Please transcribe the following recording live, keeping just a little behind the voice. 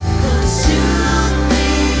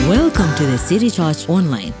Welcome to the City Church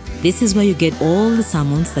Online. This is where you get all the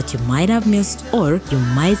sermons that you might have missed or you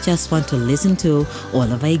might just want to listen to all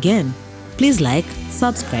over again. Please like,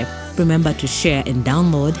 subscribe, remember to share and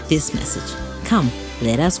download this message. Come,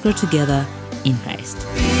 let us grow together in Christ.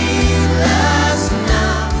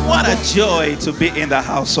 What a joy to be in the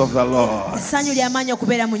house of the Lord.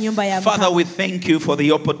 Father, we thank you for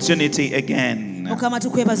the opportunity again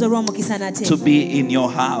to be in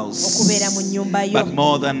your house. But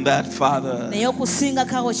more than that, Father,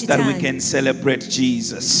 that we can celebrate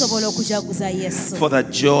Jesus for the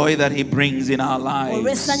joy that he brings in our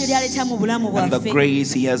lives and the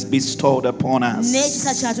grace he has bestowed upon us.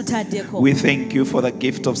 We thank you for the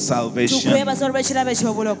gift of salvation.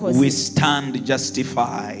 We stand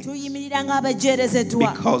justified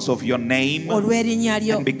because of your name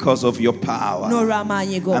and because of your power.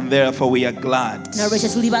 And therefore we are glad.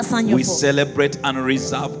 We celebrate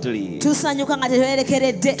unreservedly.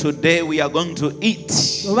 Today we are going to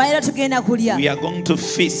eat. We are going to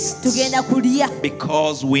feast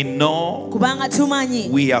because we know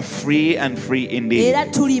we are free and free indeed.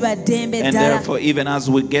 And therefore, even as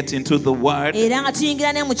we get into the word,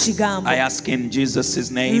 I ask in Jesus'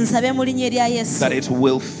 name that it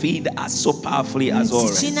will feed us so powerfully as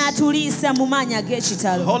always.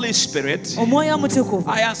 Holy Spirit,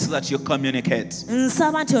 I ask that you communicate.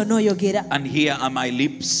 And here are my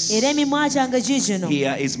lips.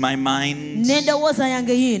 Here is my mind.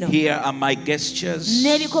 Here are my gestures.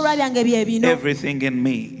 Everything in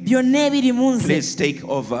me. Please take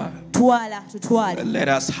over. Let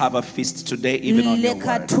us have a feast today, even on your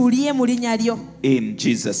word. In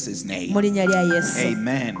Jesus' name.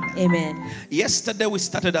 Amen. Amen. Yesterday we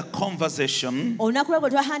started a conversation. And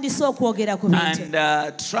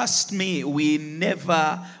trust me,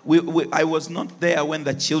 I was not there when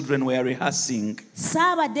the children were rehearsing. So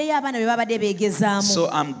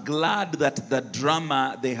I'm glad that the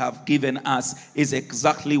drama they have given us is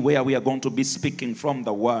exactly where we are going to be speaking from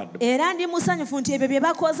the word. I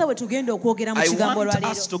want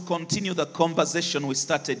us to continue the conversation we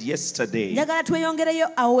started yesterday. But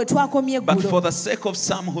for the sake of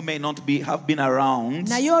some who may not have been around,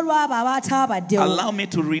 allow me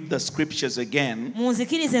to read the scriptures again, because they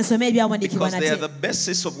are the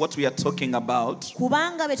basis of what we are talking about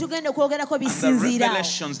and the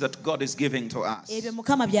revelations that God is giving to us.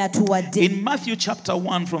 In Matthew chapter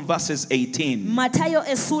 1 from verses 18,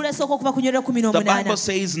 the Bible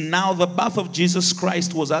says, now the birth of Jesus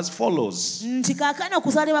Christ was as follows.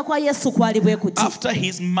 After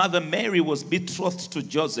his mother Mary was betrothed to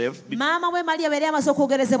Joseph,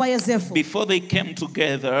 before they came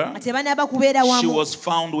together, she was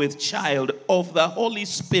found with child of the Holy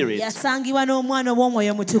Spirit.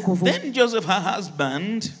 Then Joseph, her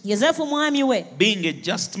husband, being a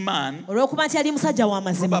just man,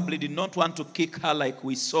 probably did not want to kick her like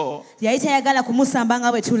we saw. But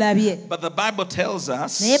the Bible tells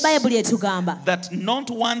us that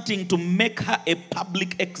not wanting to make her a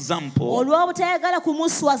public example,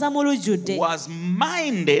 was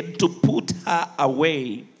minded to put her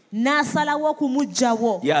away. Yeah,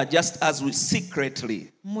 just as we secretly.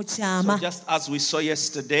 So just as we saw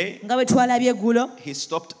yesterday, he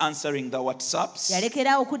stopped answering the WhatsApps.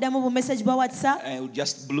 And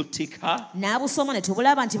just blue tick her.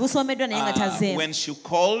 When she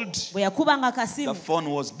called, the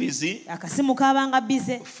phone was busy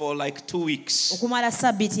for like 2 weeks.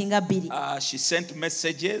 She sent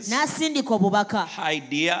messages. Hi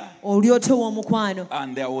dear.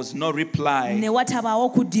 And there was no reply.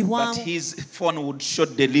 But his phone would show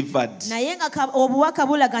delivered.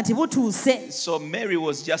 So Mary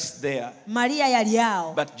was just there.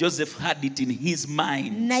 But Joseph had it in his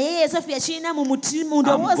mind. I'm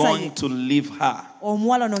going to leave her.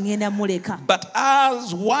 But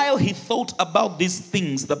as while he thought about these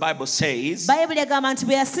things, the Bible says,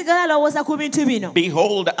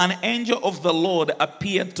 behold, an angel of the Lord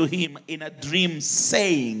appeared to him in a dream,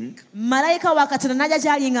 saying,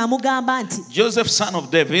 Joseph, son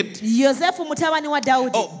of David.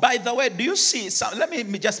 Oh, by the way, do you see, let me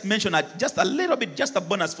just mention just a little bit, just a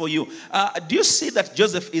bonus for you. Do you see that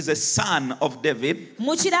Joseph is a son of David? Do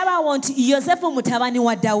you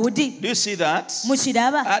see that?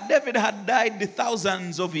 David had died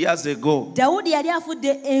thousands of years ago. But in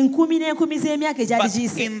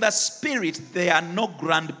the spirit, there are no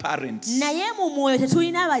grandparents.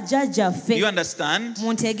 You understand?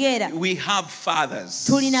 We have fathers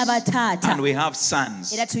and we have sons.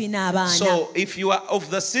 So if you are of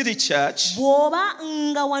the city church, you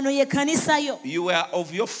are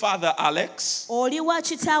of your father Alex,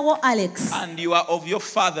 and you are of your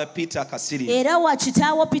father Peter Kasiri. I thought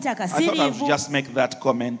I would just make make that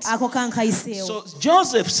comment. So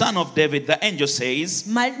Joseph, son of David, the angel says,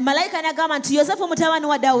 do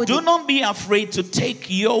not be afraid to take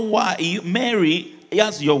your wife, Mary,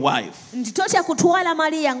 as your wife. For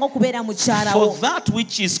that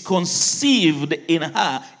which is conceived in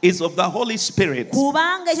her is of the Holy Spirit.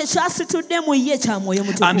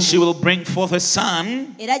 And she will bring forth a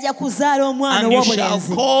son, and you shall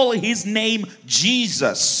call his name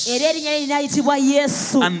Jesus. And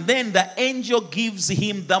then the angel gives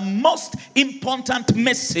him the most important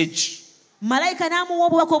message.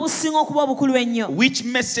 Which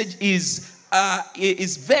message is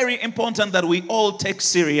very important that we all take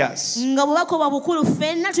serious.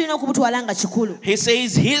 He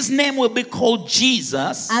says his name will be called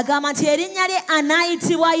Jesus,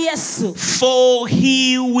 for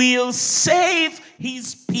he will save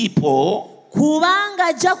his people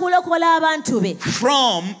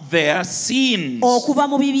from their sins.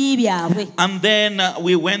 And then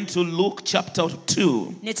we went to Luke chapter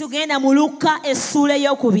 2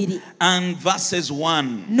 and verses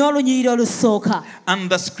 1. And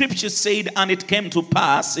the scripture said, and it came to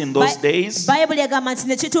pass in those days that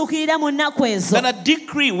a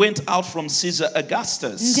decree went out from Caesar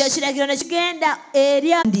Augustus.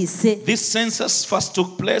 This census first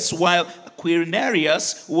took place while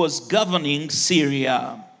Quirinius was governing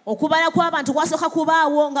Syria. So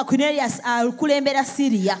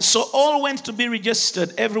all went to be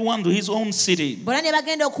registered, everyone to his own city.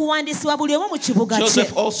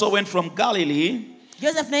 Joseph also went from Galilee,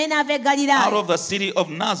 out of the city of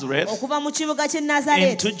Nazareth,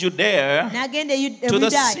 into Judea, to the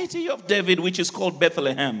city of David, which is called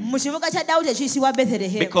Bethlehem,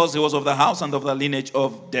 because he was of the house and of the lineage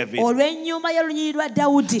of David.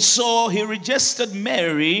 So he registered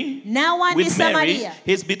Mary with Mary,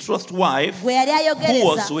 his betrothed wife, who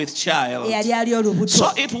was with child.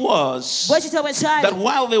 So it was that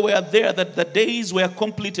while they were there, that the days were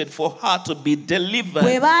completed for her to be delivered.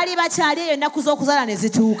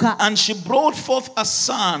 And she brought forth a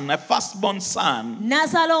son, a firstborn son,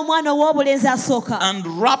 and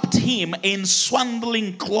wrapped him in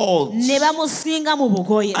swaddling clothes,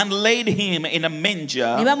 and laid him in a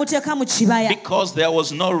manger, because there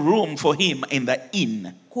was no room for him in the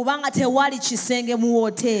inn. Now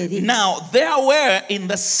there were in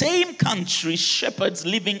the same country shepherds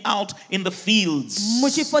living out in the fields.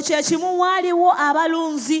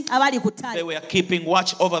 They were keeping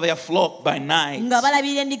watch over their flock by night.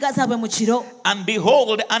 And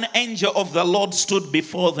behold, an angel of the Lord stood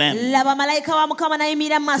before them, and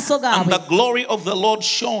the glory of the Lord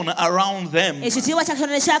shone around them.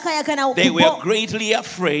 They were greatly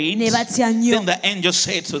afraid. Then the angel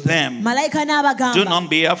said to them, do not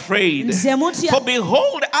be afraid, for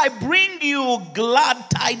behold, I bring you glad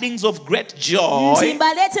tidings of great joy,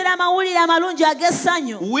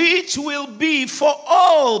 which will be for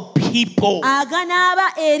all people.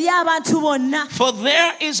 For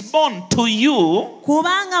there is born to you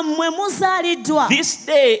this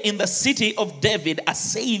day in the city of David a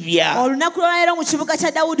Savior,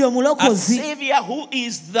 who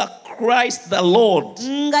is the Christ the Lord.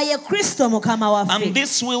 And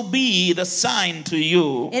this will be the sign to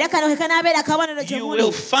you. You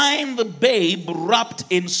will find the babe wrapped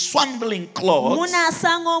in swaddling clothes,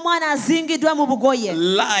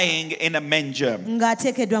 lying in a manger.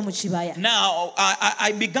 Now,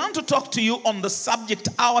 I began to talk to you on the subject,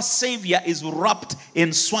 our Savior is wrapped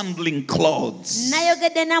in swaddling clothes. And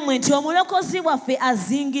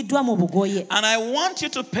I want you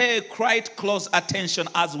to pay quite close attention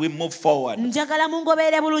as we move forward. Now,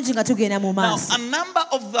 a number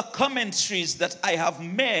of the commentaries that I have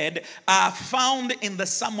made are found in the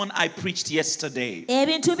sermon I preached yesterday. But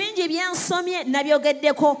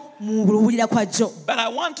I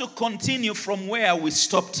want to continue from where we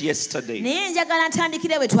stopped yesterday.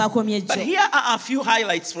 But here are a few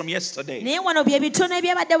highlights from yesterday.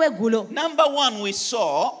 Number one, we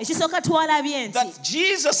saw that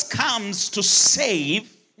Jesus comes to save.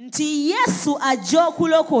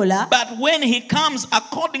 But when he comes,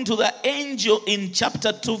 according to the angel in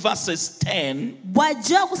chapter 2 verses 10,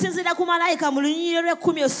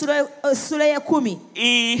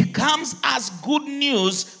 he comes as good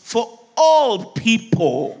news for all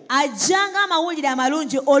people.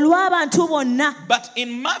 But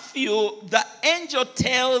in Matthew, the angel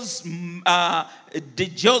tells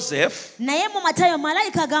Joseph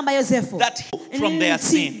that from their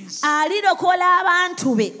sins.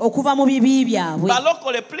 But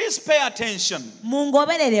locally, please pay attention.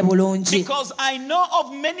 Because I know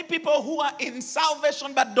of many people who are in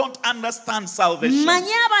salvation but don't understand salvation.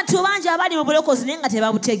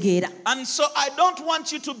 And so I don't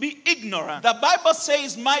want you to be ignorant. The Bible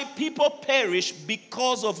says my people perish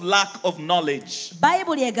because of lack of knowledge.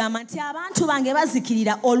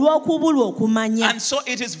 And so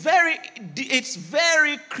it's very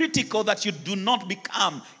critical that you do not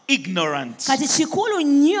become ignorant. And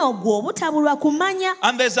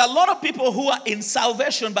there's a lot of people who are in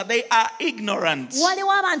salvation but they are ignorant.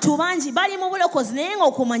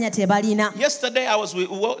 Yesterday I was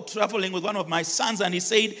traveling with one of my sons and he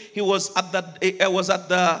said he was at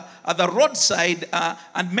the roadside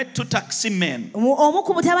and met two taxi men. And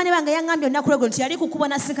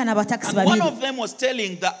one of them was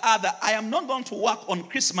telling the other, I am not going to work on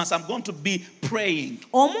Christmas, I'm going to be praying.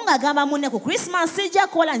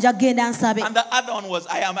 And the other one was,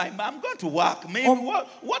 I'm going to work. Maybe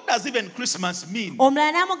what does even Christmas mean? But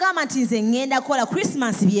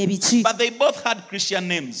they both had Christian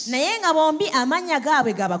names. And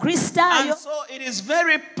so it is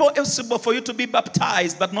very possible for you to be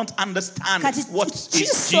baptized but not understand what is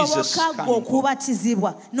Jesus coming.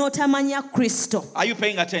 Are you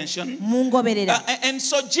paying attention? And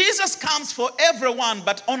so Jesus comes for everyone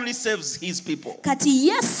but only saves his people.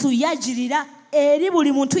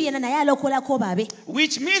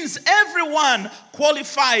 Which means everyone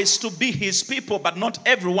qualifies to be his people, but not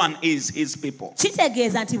everyone is his people.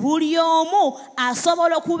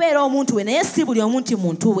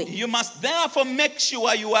 You must therefore make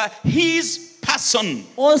sure you are his person.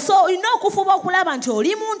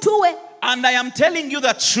 And I am telling you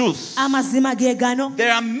the truth.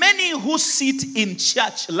 There are many who sit in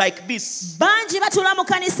church like this, but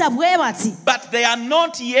they are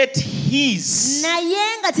not yet his.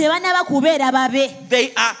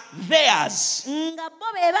 They are theirs.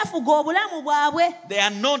 They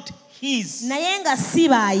are not his. And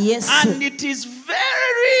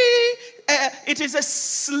it is a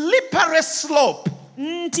slippery slope.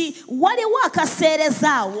 It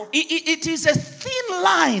is a thin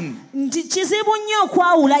line.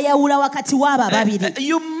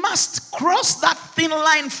 You must cross that thin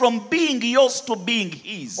line from being yours to being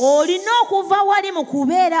his. And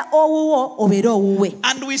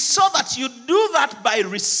we saw that you do that by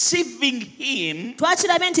receiving him and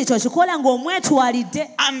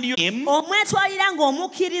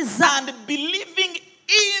believing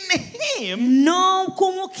in him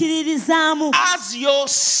as your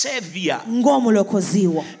Savior.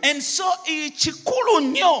 And so it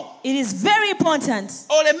is very important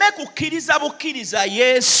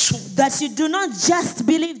that you do not just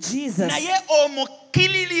believe Jesus,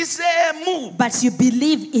 but you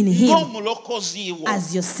believe in him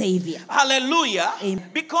as your Savior. Hallelujah. Amen.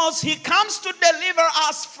 Because he comes to deliver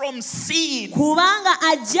us from sin.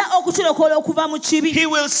 He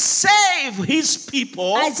will save his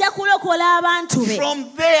people from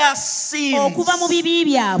their sins.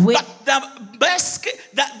 But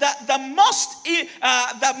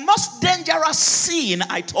the most dangerous sin,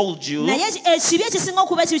 I told you, in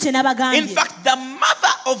fact the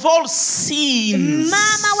mother of all sins,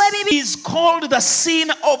 is called the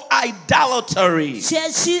sin of idolatry.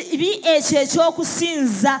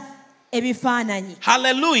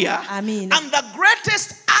 Hallelujah. Amen. And the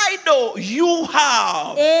greatest idol you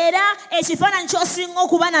have is you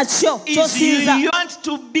want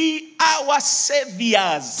to be our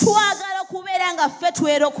saviors.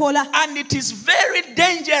 And it is very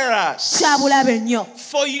dangerous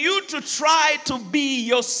for you to try to be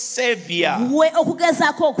your savior. But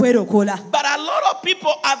a lot of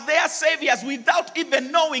people are their saviors without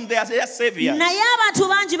even knowing they are their saviors. I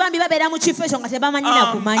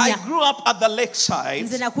grew up at the lakeside,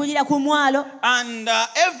 and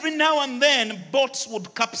every now and then boats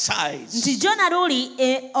would capsize.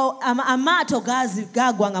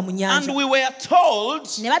 And we were told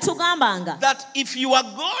that if you are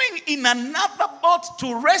going in another boat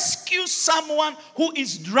to rescue someone who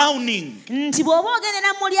is drowning, make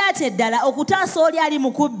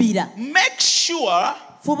sure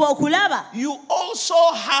you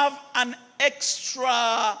also have an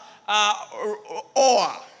extra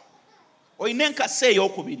oar.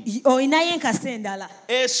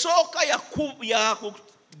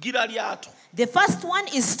 The first one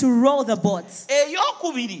is to row the boat.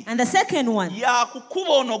 And the second one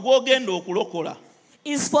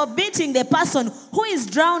is for beating the person who is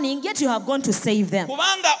drowning, yet you have gone to save them. When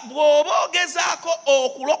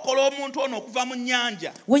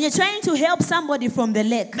you're trying to help somebody from the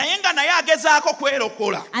lake,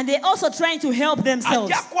 and they're also trying to help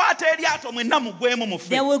themselves,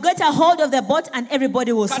 they will get a hold of the boat and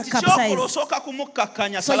everybody will capsize.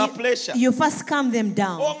 So you first calm them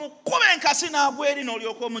down.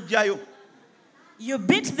 You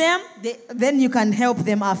beat them, then you can help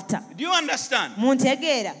them after. Do you understand?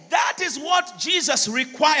 That is what Jesus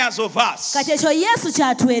requires of us. We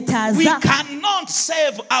cannot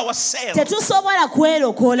save ourselves. That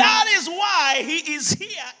is why he is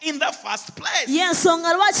here in the first place. Do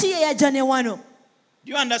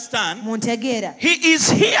you understand? He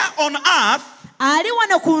is here on earth,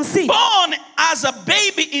 born as a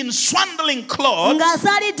baby in swaddling clothes,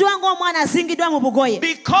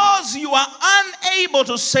 because you are unable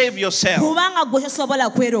to save yourself. But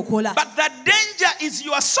the danger is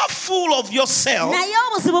you are so full of yourself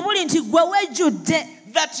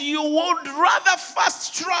that you would rather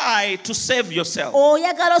first try to save yourself. Now,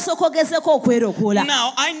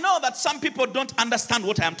 I know that some people don't understand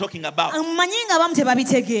what I am talking about. But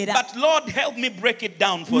Lord, help me break it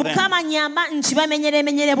down for them.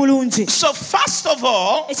 So first of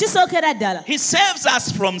all, he saves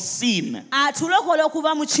us from sin,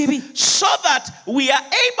 so that we are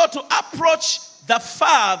able to approach the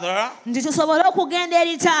Father and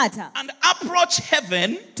approach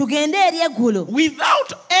heaven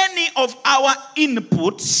without any of our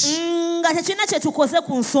inputs,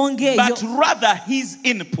 but rather his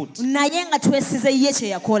input.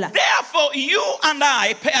 Therefore, you and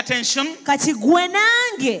I, pay attention,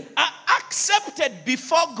 are accepted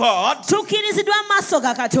before God,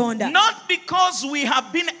 not because we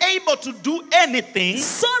have been able to do anything, but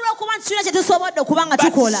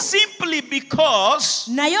simply because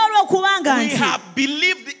we have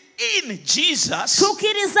believed in Jesus to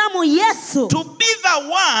be the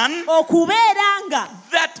one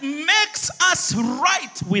that makes us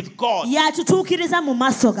right with God.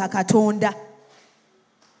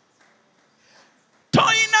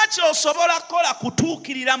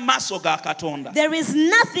 There is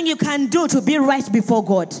nothing you can do to be right before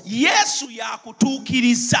God.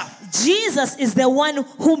 Jesus is the one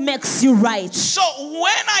who makes you right. So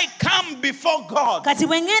when I come before God, I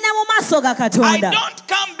don't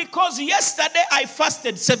come because yesterday I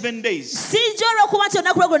fasted 7 days. I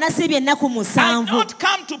don't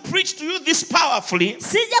come to preach to you this powerfully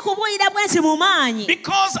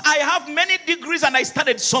because I have many degrees and I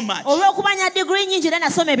studied so much. I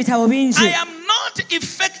am not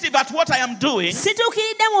effective at what I am doing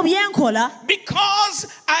because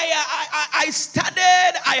I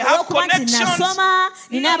studied, I have connections. No.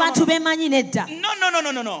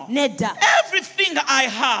 Everything I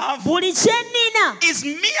have is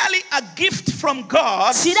merely a gift from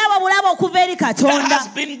God that has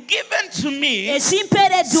been given to me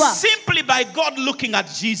simply by God looking at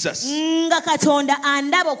Jesus.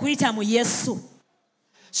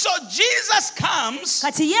 So Jesus comes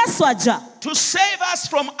to save us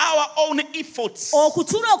from our own efforts,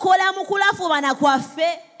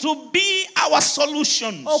 to be our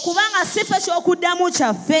solutions.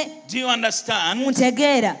 Do you understand?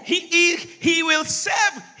 He will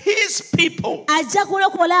save his people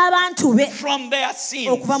from their sins.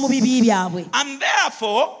 And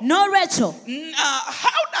therefore,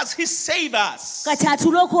 how does he save us?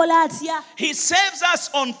 He saves us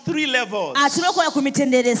on 3 levels. Are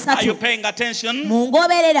you paying attention?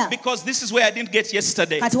 Because this is where I didn't get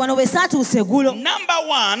yesterday. Number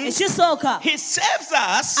 1, he saves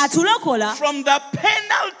us from the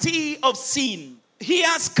penalty of sin. He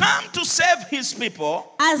has come to save his people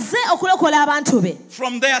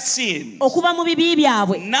from their sins.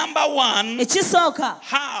 Number 1,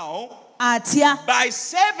 how? By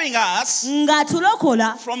saving us from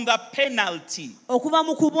the penalty of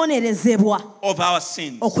our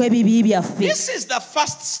sins. This is the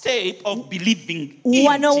first step of believing in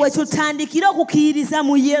Jesus.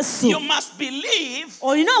 You must believe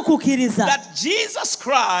that Jesus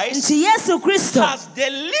Christ has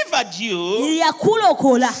delivered you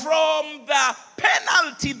from the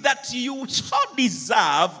penalty that you so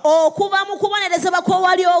deserve for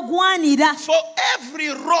every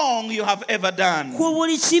wrong you have ever done.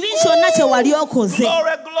 Glory,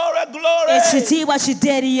 glory, glory. Thank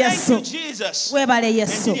you, Jesus.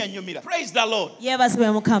 Praise the Lord.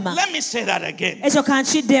 Let me say that again.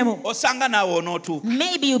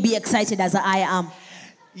 Maybe you'll be excited as I am.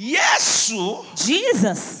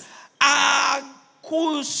 Jesus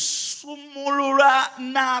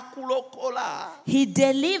He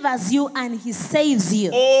delivers you and he saves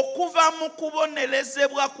you.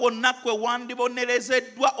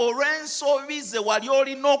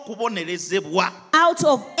 Out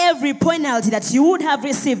of every penalty that you would have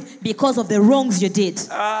received because of the wrongs you did.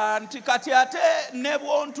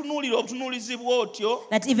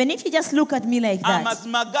 That even if you just look at me like that,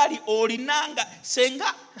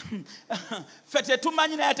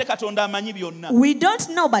 we don't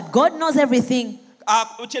know, but God knows everything.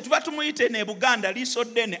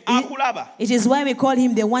 It is why we call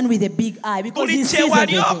him the one with the big eye, because he sees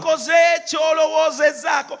everything.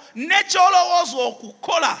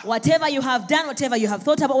 Whatever you have done, whatever you have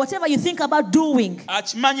thought about, whatever you think about doing,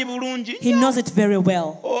 he knows it very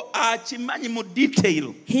well.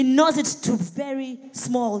 He knows it to very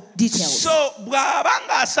small details. So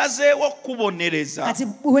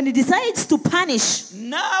when he decides to punish,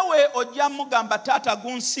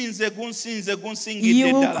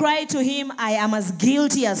 you will cry to him, I am as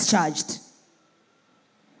guilty as charged.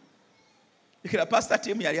 Pastor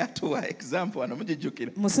Tim example.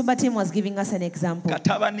 Musumba Tim was giving us an example.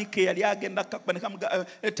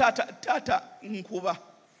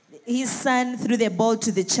 His son threw the ball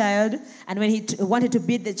to the child, and when he wanted to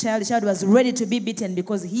beat the child was ready to be beaten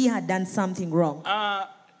because he had done something wrong.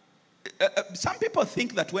 Some people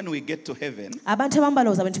think that when we get to heaven, there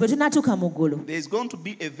is going to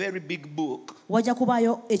be a very big book where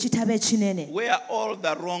all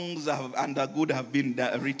the wrongs and the good have been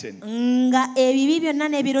written. Let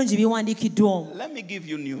me give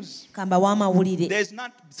you news. There is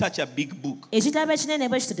not such a big book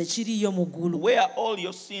where all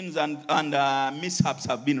your sins and mishaps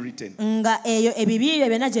have been written. But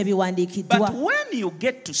when you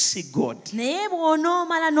get to see God,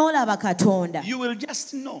 you will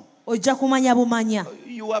just know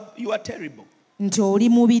you are terrible.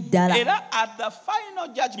 At the final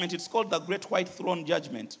judgment, it's called the Great White Throne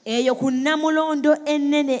Judgment. There is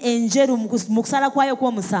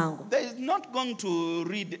not going to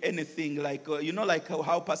read anything like, like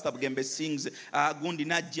how Pastor Bugembe sings, Gundi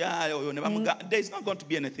Naja. There is not going to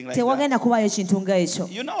be anything like that.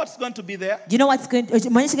 You know what's going to be there? Do you know what's going to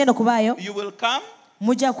You will come.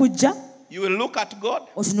 You will look at God.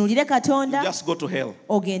 You just go to hell.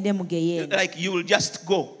 Like you will just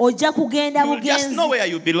go. You will just know where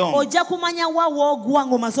you belong.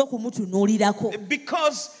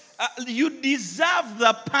 Because you deserve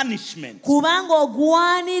the punishment. You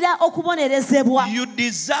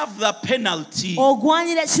deserve the penalty. And by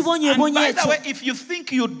the way, if you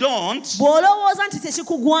think you don't, you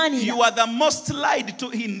are the most lied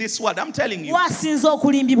to in this world. I'm telling you. And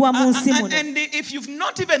if you've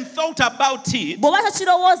not even thought about it,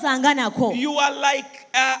 you are like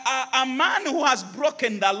a man who has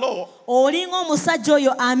broken the law,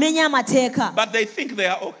 but they think they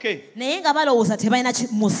are okay. You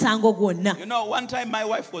know, one time my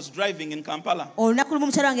wife was driving in Kampala,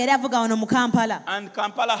 and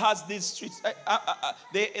Kampala has these streets.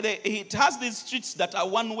 It has these streets that are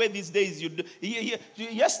one way these days.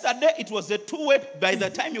 Yesterday it was a two-way. By the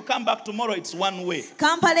time you come back tomorrow, it's one way.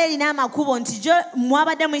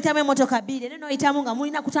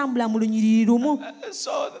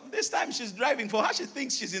 So this time she's driving. For her, she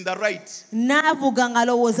thinks she's in the right.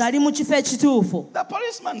 The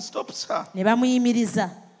policeman stops her.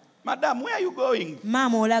 Madam, where are you going?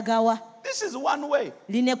 This is one way.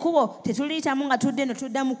 Let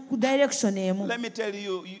me tell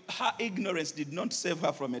you, her ignorance did not save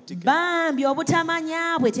her from a ticket. There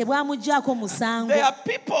are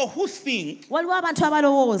people who think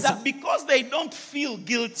that because they don't feel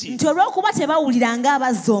guilty, they are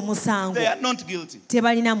not guilty.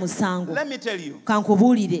 Let me tell you,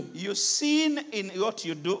 you sin in what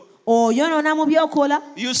you do.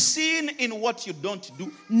 You sin in what you don't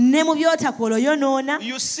do.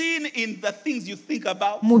 You sin in the things you think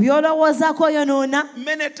about. Many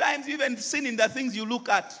times you even sin in the things you look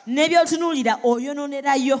at.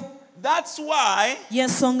 That's why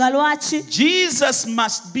Jesus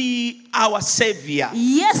must be our Savior. And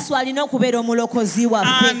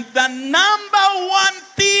the number one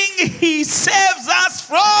thing He saves us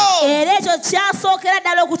from,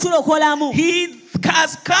 He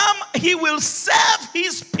has come, He will save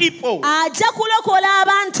His people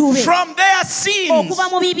from their sins.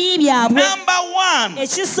 Number one,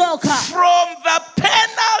 from the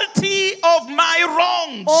penalty of my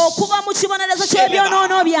wrongs.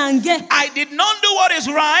 I did not do what is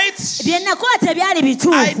right.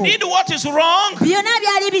 I did what is wrong.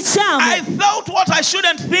 I thought what I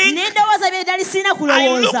shouldn't think. I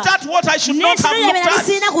looked at what I should not have looked at.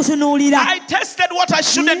 I tested what I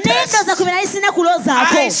shouldn't test.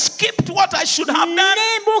 I skipped what I should have done.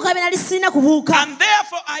 And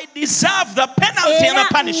therefore I deserve the penalty and the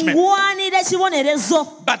punishment.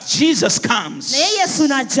 But Jesus comes.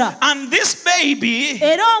 And this baby,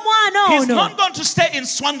 he's not going to stay in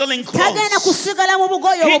swaddling clothes. He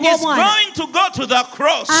is going to go to the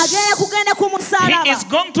cross. He is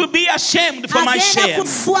going to be ashamed for my shame. He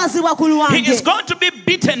is going to be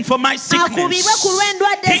beaten for my sickness. He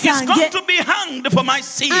is going to be hanged for my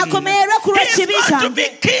sin. He is going to be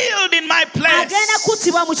killed in my place.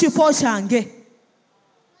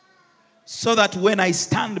 So that when I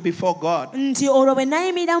stand before God, I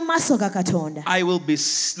will be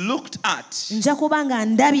looked at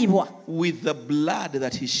with the blood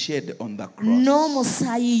that he shed on the cross.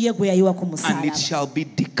 And it shall be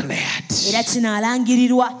declared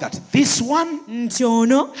that this one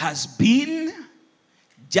has been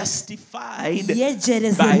justified by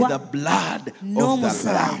the blood of the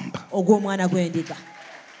Lamb.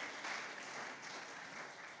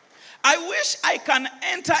 I wish I can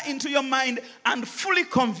enter into your mind and fully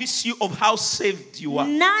convince you of how saved you are.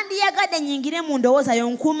 From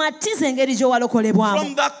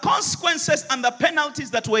the consequences and the penalties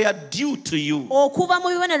that were due to you.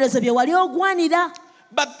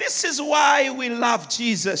 But this is why we love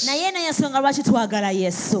Jesus. He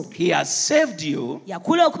has saved you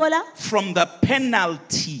from the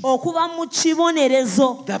penalty.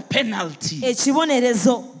 The penalty.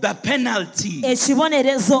 The penalty.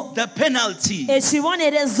 The penalty.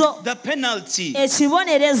 The penalty.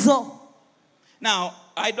 Now,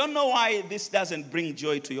 I don't know why this doesn't bring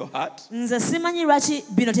joy to your heart.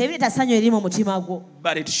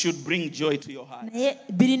 But it should bring joy to your heart. It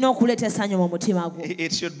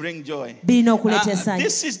should bring joy.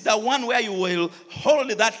 This is the one where you will hold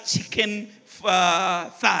that chicken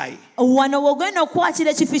thigh. And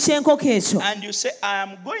you say, I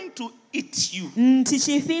am going to eat you.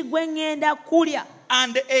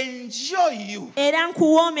 And enjoy you.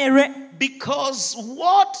 Because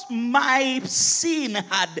what my sin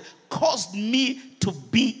had caused me to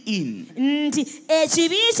be in.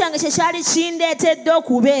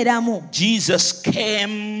 Jesus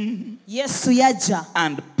came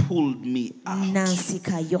and pulled me out.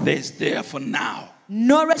 There's therefore now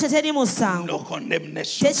no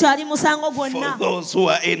condemnation for those who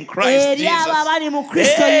are in Christ Jesus.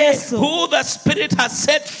 Who the Spirit has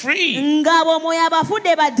set free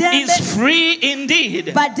is free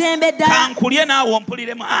indeed. I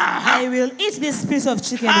will eat this piece of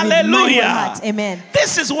chicken. Hallelujah. With my heart. Amen.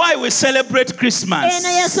 This is why we celebrate Christmas.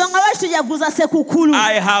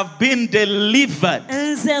 I have been delivered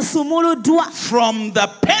from the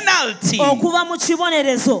penalty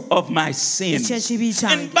of my sin.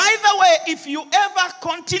 And by the way, if you ever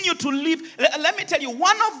continue to live, let me tell you,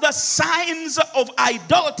 one of the signs of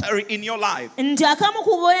idolatry in your life, one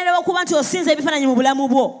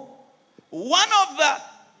of the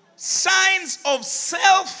signs of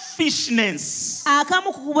selfishness and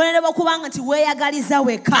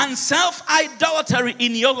self-idolatry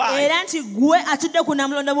in your life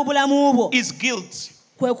is guilt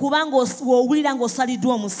and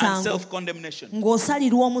self-condemnation.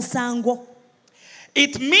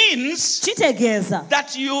 It means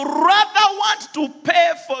that you rather want to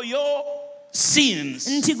pay for your sins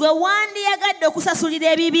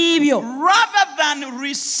rather than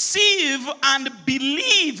receive and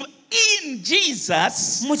believe in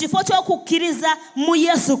Jesus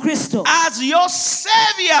as your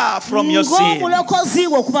Savior from your sins.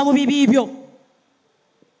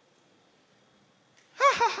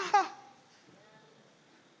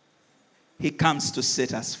 He comes to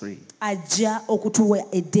set us free.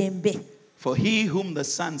 For he whom the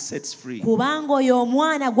Son sets free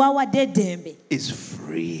is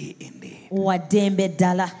free indeed.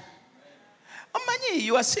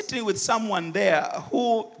 You are sitting with someone there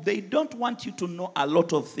who they don't want you to know a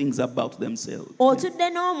lot of things about themselves. And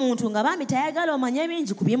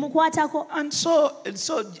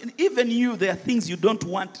so even you, there are things you don't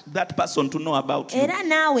want that person to know about you.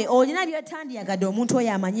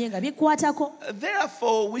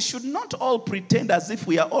 Therefore, we should not all pretend as if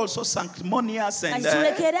we are also sanctimonious and you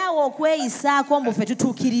are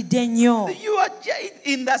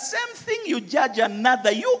in the same thing you judge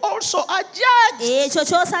another, you also are judged.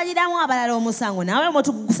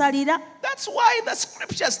 That's why the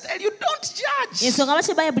scriptures tell you don't judge.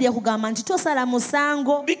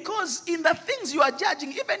 Because in the things you are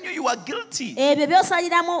judging, even you are guilty. But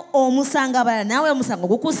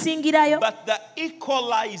the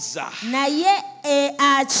equalizer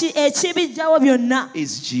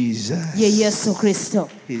is Jesus.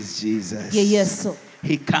 Is Jesus.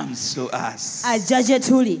 He comes to us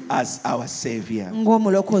as our Savior. And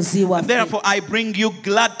therefore, I bring you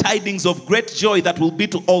glad tidings of great joy that will be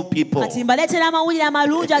to all people. That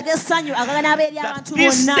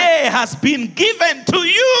this day has been given to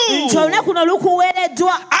you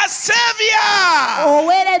as Savior.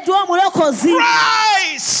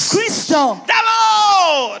 Christ, the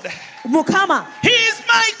Lord. Mukama. He is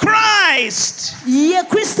my Christ. He is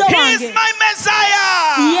my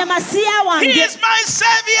Messiah. He is my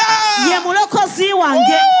Savior.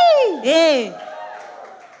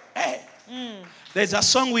 Hey. There's a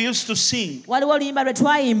song we used to sing. I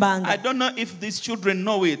don't know if these children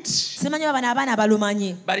know it,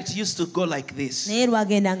 but it used to go like this.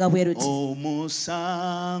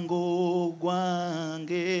 Omusango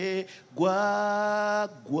gwange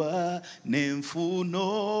gwagwa nemfuno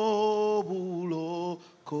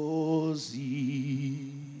bulokozi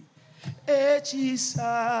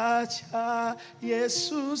ekisa kya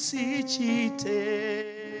Yesu sichitenda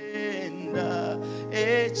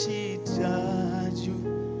ekitaju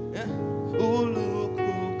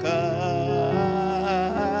ulukuka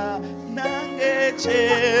nange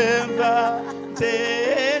chemba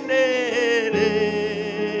tendereza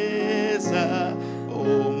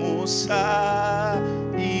omusa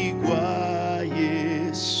igwa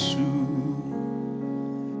Yesu.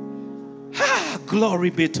 Glory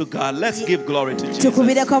be to God. Let's give glory to Jesus.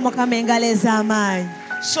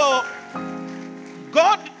 So,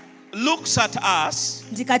 God looks at us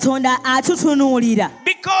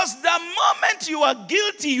because the moment you are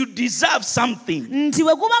guilty, you deserve something.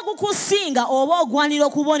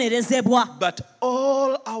 But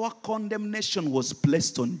all our condemnation was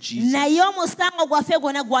placed on Jesus.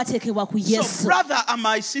 So, brother and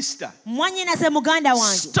my sister,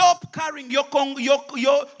 stop carrying your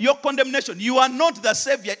condemnation. You are not the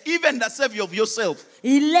Savior, even the Savior of yourself.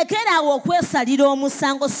 We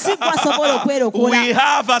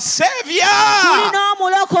have a Savior.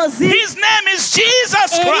 His name is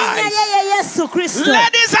Jesus Christ.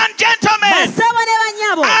 Ladies and gentlemen,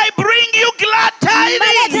 I bring you glad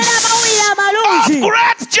tidings of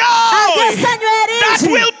great joy that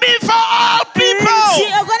will be for all people.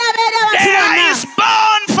 There is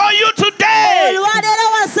born for you today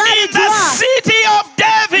in the city of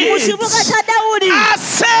David a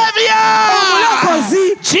Savior.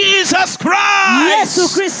 Jesus Christ.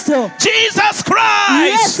 Jesus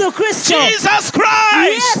Christ. Jesus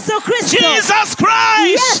Christ. Jesus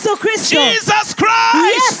Christ. Jesus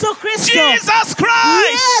Christ. Jesus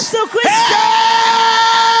Christ.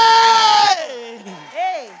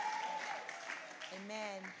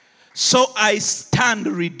 So I stand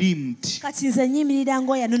redeemed by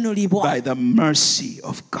the mercy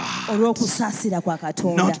of God.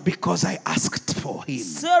 Not because I asked for Him.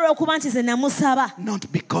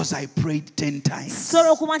 Not because I prayed 10 times.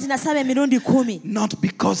 Not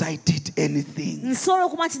because I did anything.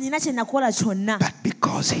 But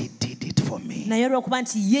because He did it for me.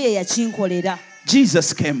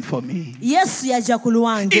 Jesus came for me.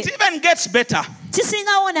 It even gets better.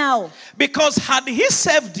 Because had He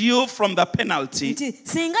saved you from the penalty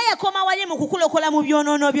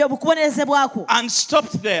and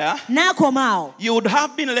stopped there, you would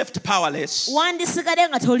have been left powerless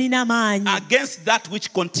against that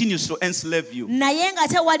which continues to enslave you. Do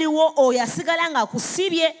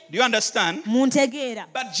you understand?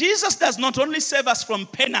 But Jesus does not only save us from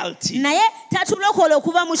penalty,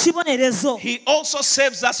 He also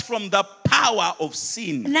saves us from the power of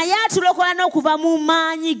sin.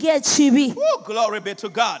 Oh, glory be to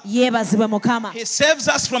God. He saves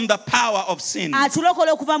us from the power of sin. Now,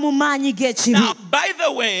 by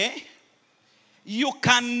the way, you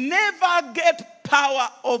can never get power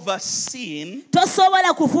over sin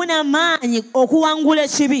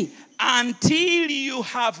until you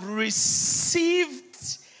have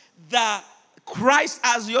received the Christ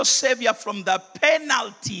as your Savior from the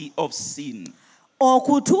penalty of sin.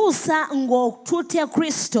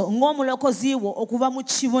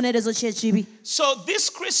 So this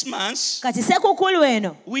Christmas,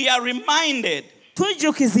 we are reminded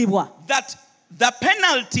that the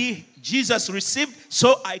penalty Jesus received,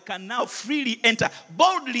 so I can now freely enter,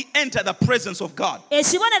 boldly enter the presence of God.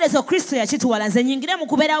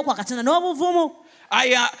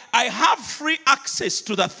 I have free access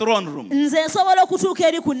to the throne room.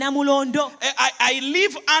 I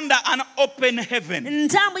live under an open heaven. Do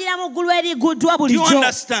you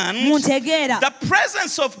understand? The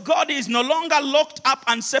presence of God is no longer locked up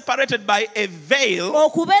and separated by a veil,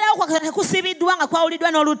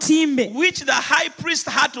 which the high priest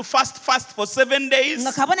had to fast for 7 days,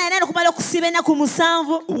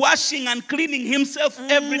 washing and cleaning himself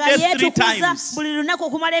every day 3 times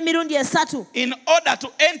in order to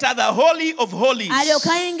enter the Holy of Holies.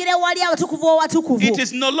 It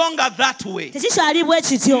is no longer that way.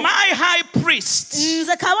 My high priest has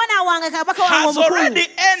already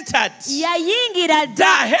entered the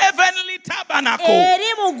heavenly tabernacle,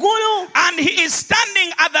 and he is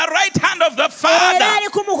standing at the right hand of the Father,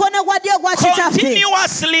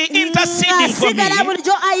 continuously interceding for me and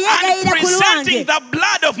presenting the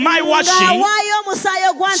blood of my washing,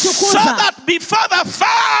 so that before the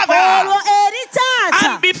Father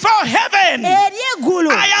and before heaven, I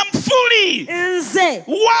am fully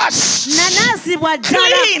washed,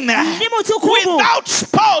 clean, without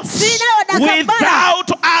spots,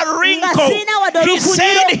 without a wrinkle. He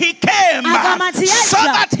said he came so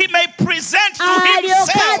that he may present to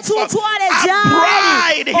himself a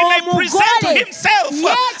bride. He may present to himself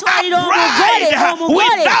a bride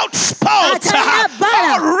without spots or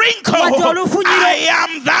wrinkle. I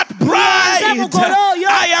am that bride.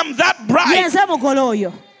 I am that bride.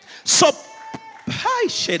 So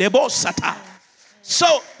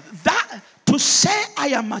that to say I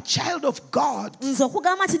am a child of God, a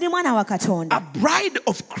bride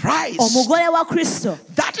of Christ,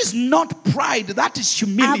 that is not pride, that is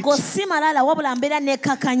humility.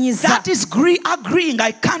 That is agreeing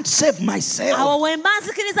I can't save myself, but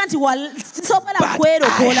I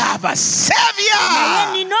have a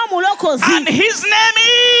Savior, and his name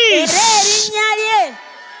is.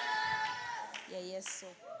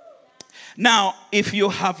 Now, if you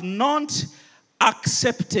have not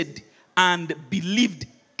accepted and believed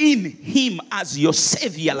in him as your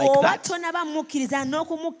Savior like that,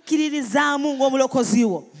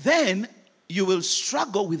 then you will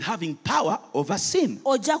struggle with having power over sin.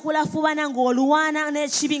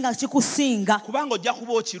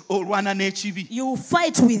 You will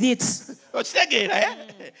fight with it.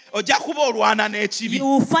 You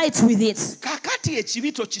will fight with it.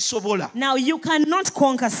 Now you cannot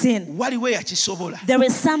conquer sin. There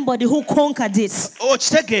is somebody who conquered it.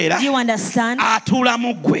 You understand?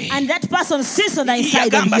 And that person sits on the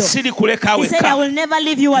inside of you. He said, I will never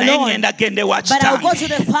leave you alone, but I will go to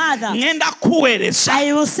the Father.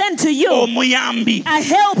 I will send to you a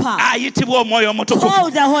helper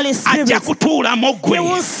called the Holy Spirit. He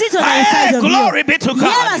will sit on the inside of you. Glory be to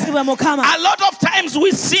God. A lot of times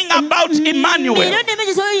we sing about Emmanuel,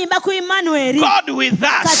 God with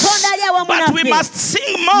us, but we must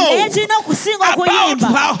sing more about the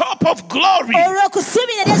hope of glory, Christ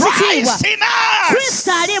in us, Christ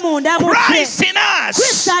in us,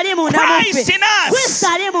 Christ in us,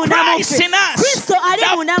 Christ in us, the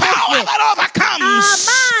power that overcomes,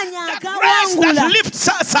 the grace that lifts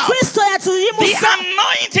us up, the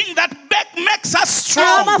anointing that makes us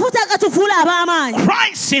strong,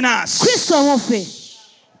 Christ in us,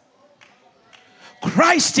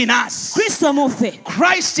 Christ in us,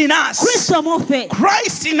 Christ in us, Christ in us,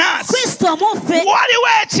 Christ in us.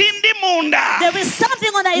 There is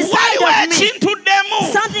something on the inside of me,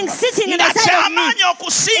 something sitting inside of me.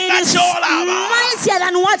 It is mightier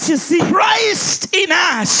than what you see. Christ in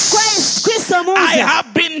us. I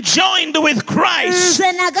have been joined with Christ.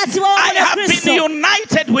 I have been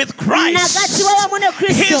united with Christ.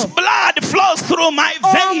 His blood flows through my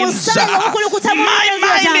veins. My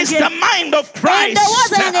mind is the mind of Christ.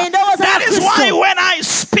 That is why when I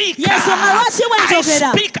speak, I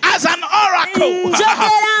speak as an oracle,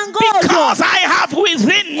 because I have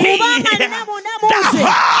within me the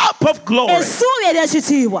hope of glory.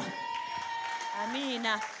 Amen.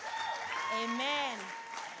 Amen.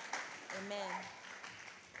 Amen.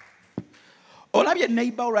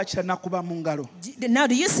 Now,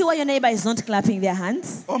 do you see why your neighbor is not clapping their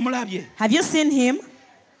hands? Have you seen him?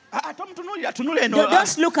 Don't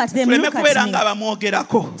look at them, look at me,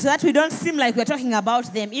 so that we don't seem like we're talking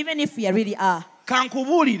about them, even if we really are.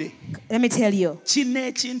 Let me tell you,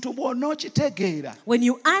 when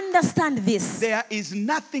you understand this, there is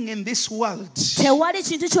nothing in this world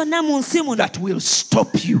that will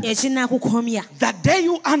stop you. The day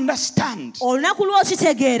you understand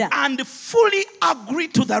and fully agree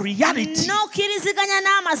to the reality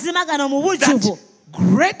that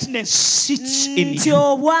greatness sits in you.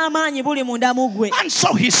 And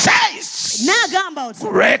so he says,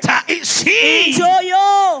 greater is he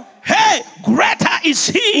Hey, greater is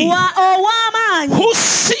he who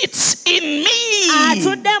sits in me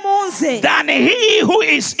than he who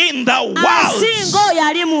is in the world.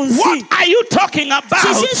 What are you talking about?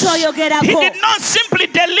 He did not simply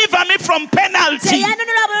deliver me from penalty. He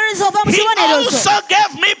also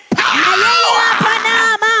gave me power.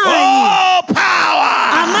 Oh, power.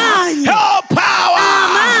 Oh, power.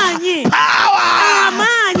 Power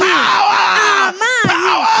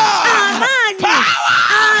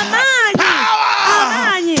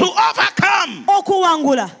to overcome.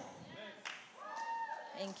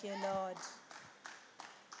 Thank you, Lord.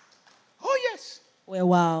 Oh, yes. Well,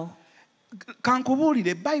 wow.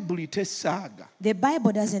 The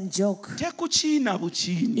Bible doesn't joke.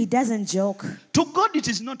 It doesn't joke. To God, it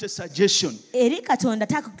is not a suggestion.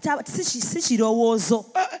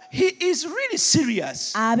 He is really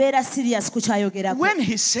serious when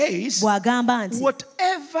he says,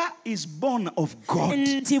 whatever is born of God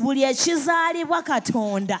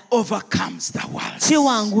overcomes the world.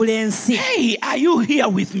 Hey, are you here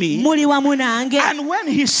with me? And when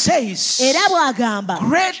he says,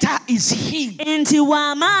 greater is he that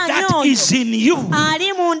is in you,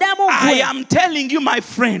 I am telling you, my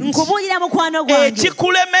friends, the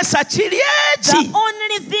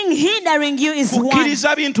only thing hindering you is one.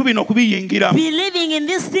 Believing in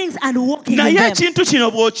these things and walking in them.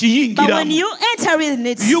 But when you enter in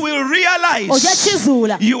it, you will realize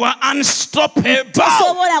you are unstoppable. You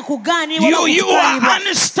are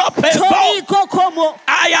unstoppable.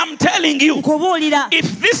 I am telling you,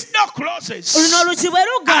 if this door closes,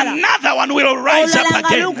 another one will rise up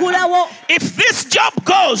again. If this job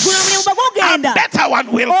goes, a better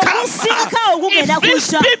one will come. If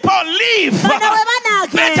these people leave,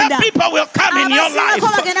 better people will come in your life.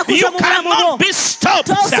 You cannot be stopped.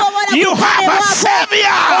 You have a Savior.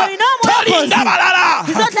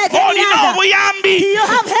 He's not like any other.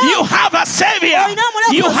 You have a Savior.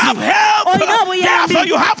 You have help. Therefore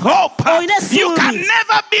you have hope. You can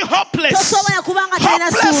never be hopeless.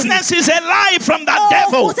 Hopelessness is a lie from the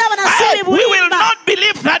devil. We will not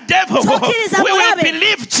believe the devil. We will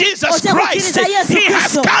believe Jesus Christ. He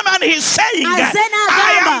has come and he's saying, I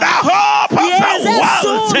am the hope of the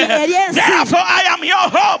world. Therefore I am your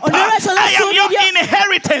hope. I am your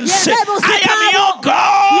inheritance. I am your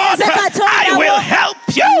God. I will help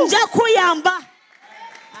you.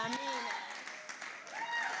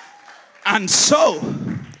 And so,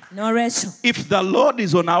 if the Lord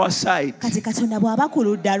is on our side,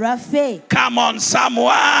 come on,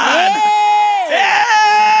 someone.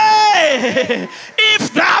 Hey!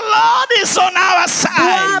 If the Lord is on our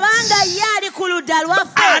side,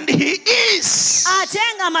 and He is, so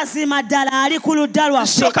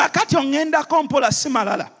kakati ongenda kompola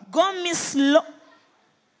simalala. Go me slow.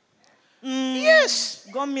 Yes.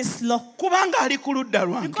 Go me slow.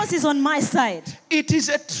 Because he's on my side. It is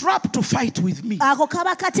a trap to fight with me.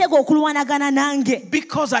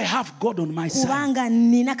 Because I have God on my side.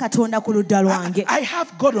 I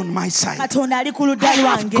have God on my side. I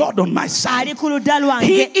have God on my side.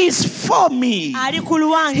 He is for me.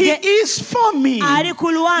 He is for me.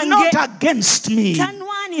 Not against me.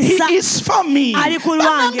 He is for me. He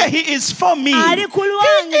is for me. He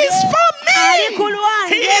is for me.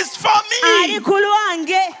 He is for me.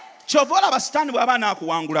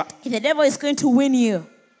 If the devil is going to win you,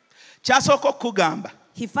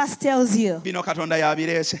 he first tells you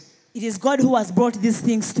it is God who has brought these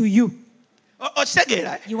things to you.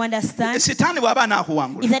 You understand? If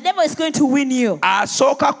the devil is going to win you,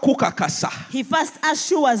 he first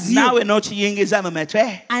assures you,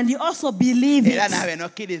 and you also believe it,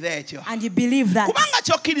 and you believe that.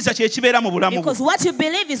 Because what you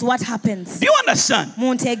believe is what happens. Do you understand?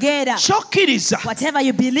 Whatever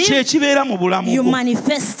you believe, you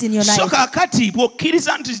manifest in your life.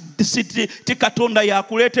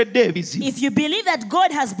 If you believe that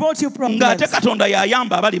God has brought you problems,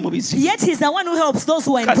 yet He's the one who helps those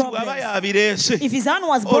who are in problems. If His son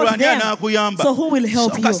was brought them, so who will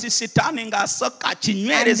help you? And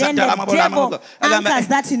then the devil anchors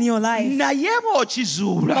that in your life. But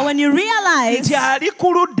when you realize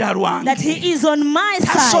that He is on my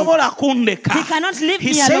side, He cannot leave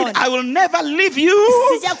me alone. He said, I will never leave you.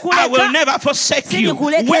 I will never forsake you.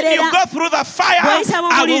 When you go through the fire, I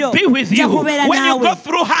will be with you. When you go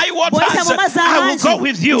through high waters, I will go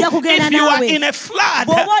with you. If you are in a flood,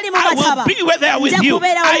 I will be there with you.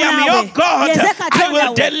 I am your God. I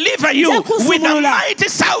will deliver you with a mighty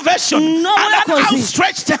salvation and an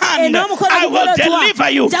outstretched hand. I will deliver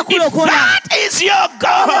you. If that is your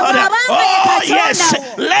God, oh yes,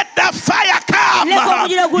 let the fire come.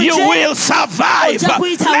 You will survive.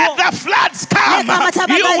 Let the floods come.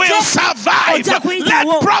 You will survive. Let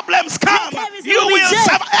let problems come, you will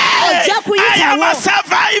survive. Hey, I am a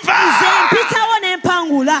survivor.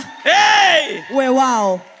 Hey.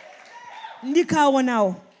 Wow. Ndikawo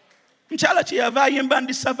now.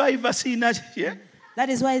 That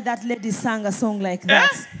is why that lady sang a song like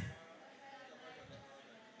that.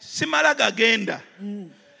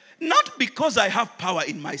 Not because I have power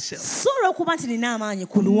in myself.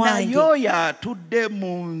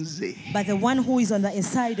 But the one who is on the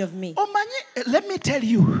inside of me. Let me tell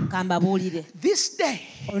you. This day,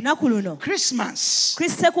 Christmas,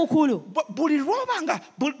 if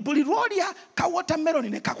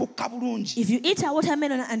you eat a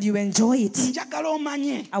watermelon and you enjoy it,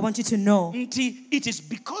 I want you to know it is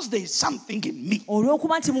because there is something in me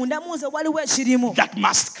that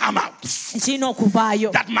must come out,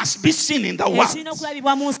 that must be seen in the world.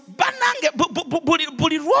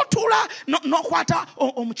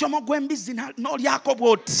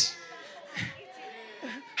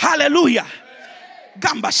 Hallelujah.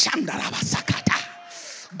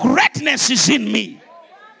 Greatness is in me.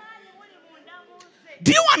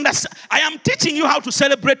 Do you understand? I am teaching you how to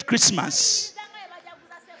celebrate Christmas.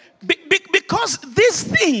 Because these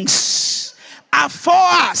things are for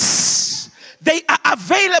us. They are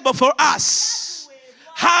available for us.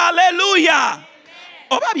 Hallelujah.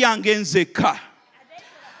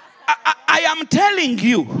 I am telling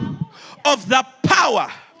you of the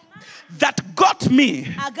power that got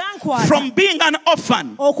me from being an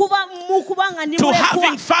orphan to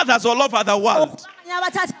having fathers all over the world.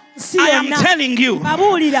 I am telling you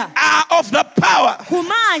of the power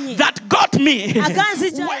that got me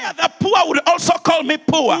where the poor would also call me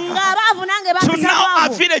poor, to now a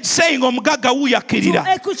village saying omugaga wuyakirira.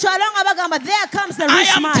 I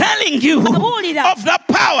am telling you of the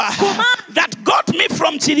power that got me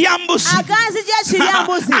from Chiriambusi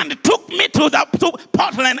and took me to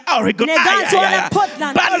Portland, Oregon. But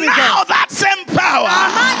now that same power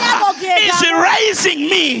is raising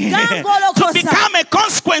me to become a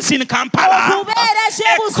consequence in Kampala, a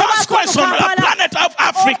consequence on the planet of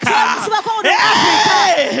Africa.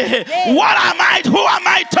 Hey, what am I? Who am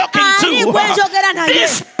I talking to?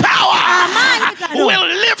 This power will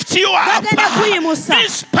lift you up.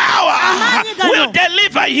 This power will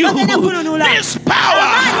deliver you. This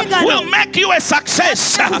power will make you a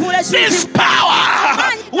success. This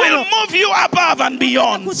power will move you above and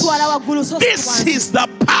beyond. This is the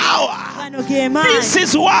power. This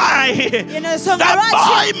is why the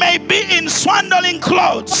boy may be in swaddling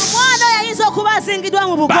clothes,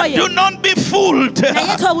 but do not be fooled.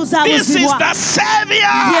 This is the Saviour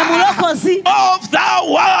of the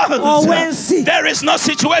world. There is no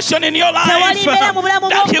situation in your life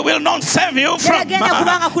that He will not save you from.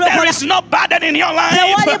 There is no burden in your life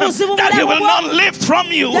that He will not lift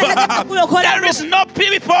from you. There is no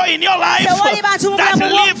people in your life that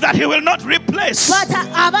live that He will not replace.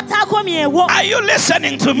 Are you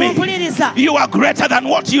listening to me? You are greater than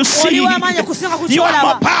what you see. You are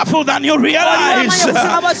more powerful than you realize.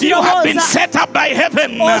 You have been set up by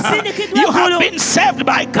heaven. You have been saved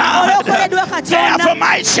by God. Therefore,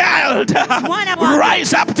 my child,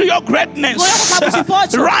 rise up to your greatness.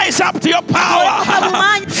 Rise up to your power.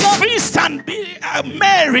 Feast and be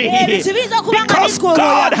merry, because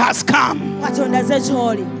God has come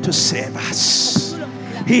to save us.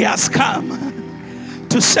 He has come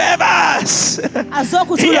to save us.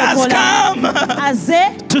 He has come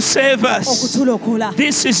to save us.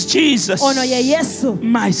 This is Jesus,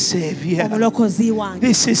 my Savior.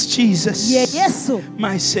 This is Jesus,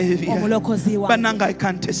 my Savior. Bananga, I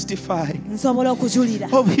can testify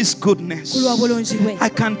of His goodness. I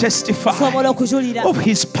can testify of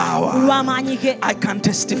His power. I can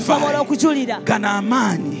testify.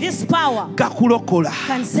 This power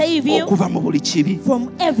can save you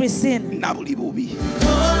from every sin.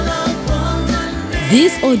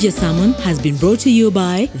 This audio sermon has been brought to you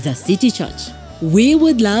by The City Church. We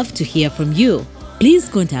would love to hear from you. Please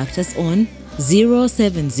contact us on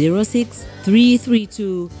 0706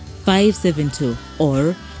 332 572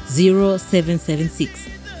 or 0776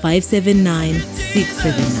 579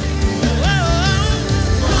 679.